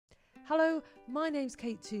Hello, my name's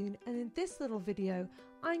Kate Toon, and in this little video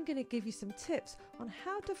I'm going to give you some tips on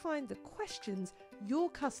how to find the questions your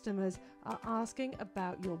customers are asking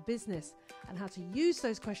about your business and how to use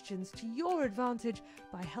those questions to your advantage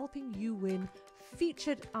by helping you win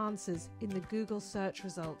featured answers in the Google search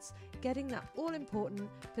results, getting that all-important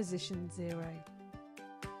position 0.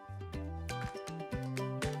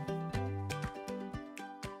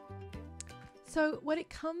 So when it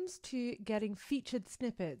comes to getting featured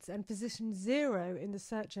snippets and position 0 in the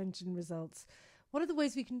search engine results, one of the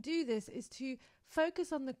ways we can do this is to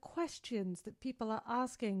focus on the questions that people are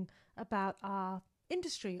asking about our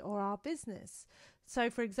industry or our business. So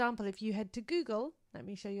for example, if you head to Google, let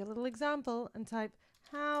me show you a little example, and type,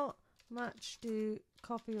 how much do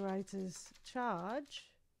copywriters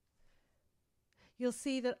charge? You'll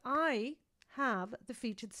see that I have the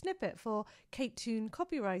featured snippet for Kate Toon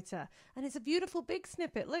Copywriter, and it's a beautiful big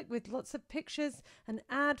snippet, look, with lots of pictures, an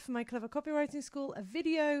ad for my Clever Copywriting School, a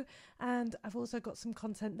video, and I've also got some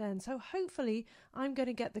content then. So hopefully I'm going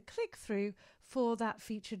to get the click-through for that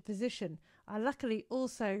featured position. I luckily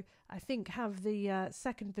also, I think, have the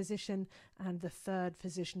second position and the third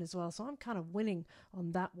position as well, so I'm kind of winning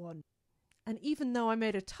on that one. And even though I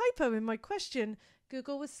made a typo in my question,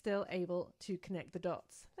 Google was still able to connect the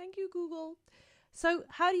dots. Thank you, Google. So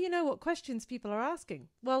how do you know what questions people are asking?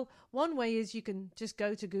 Well, one way is you can just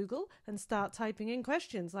go to Google and start typing in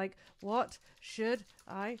questions like, what should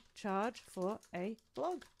I charge for a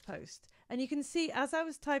blog post? And you can see as I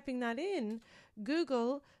was typing that in,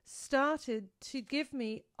 Google started to give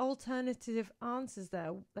me alternative answers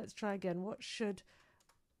there. Let's try again. What should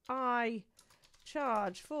I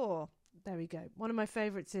charge for? There we go. One of my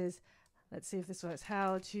favorites is, let's see if this works,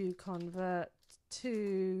 how to convert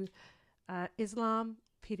to Islam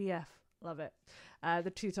PDF. Love it.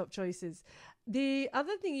 The two top choices. The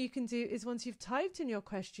other thing you can do is once you've typed in your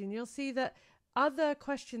question, you'll see that other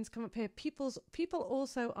questions come up here. People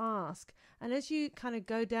also ask. And as you kind of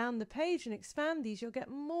go down the page and expand these, you'll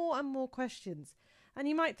get more and more questions. And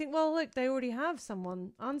you might think, well, look, they already have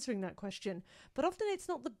someone answering that question. But often it's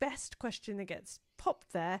not the best question that gets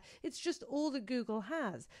popped there. It's just all that Google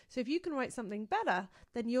has. So if you can write something better,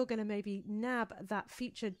 then you're going to maybe nab that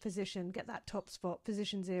featured position, get that top spot,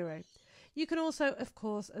 position 0. You can also, of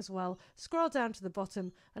course, as well, scroll down to the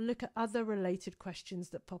bottom and look at other related questions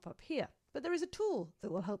that pop up here. But there is a tool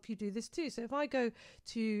that will help you do this too. So if I go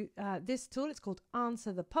to this tool, it's called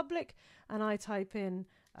Answer the Public, and I type in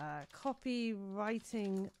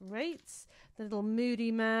copywriting rates, the little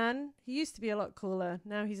moody man, he used to be a lot cooler,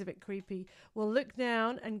 now he's a bit creepy, will look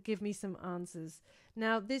down and give me some answers.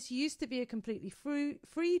 Now this used to be a completely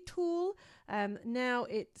free tool, now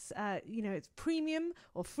it's it's premium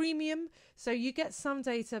or freemium, so you get some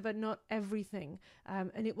data but not everything,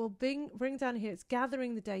 and it will bring down here, it's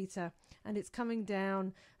gathering the data and it's coming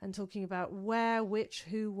down and talking about where, which,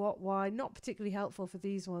 who, what, why. Not particularly helpful for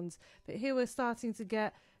these ones, but here we're starting to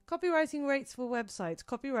get copywriting rates for websites,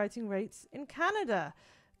 copywriting rates in Canada,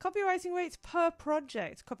 copywriting rates per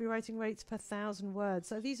project, copywriting rates per 1,000 words.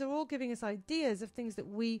 So these are all giving us ideas of things that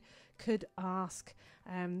we could ask.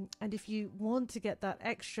 And if you want to get that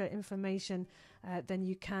extra information, then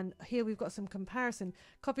you can. Here we've got some comparison.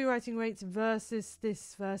 Copywriting rates versus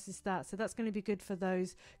this versus that. So that's going to be good for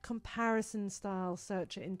those comparison style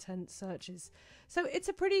searcher intent searches. So it's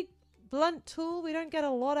a pretty blunt tool. We don't get a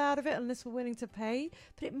lot out of it unless we're willing to pay,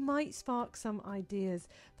 but it might spark some ideas.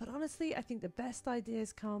 But honestly, I think the best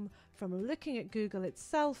ideas come from looking at Google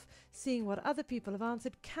itself, seeing what other people have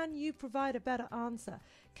answered. Can you provide a better answer?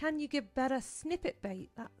 Can you give better snippet bait,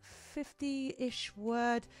 that 50-ish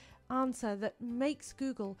word answer that makes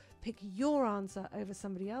Google pick your answer over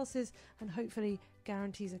somebody else's and hopefully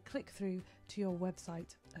guarantees a click-through to your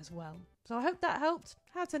website as well. So I hope that helped.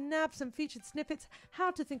 How to nab some featured snippets,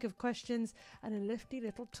 how to think of questions, and a nifty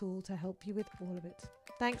little tool to help you with all of it.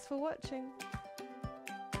 Thanks for watching.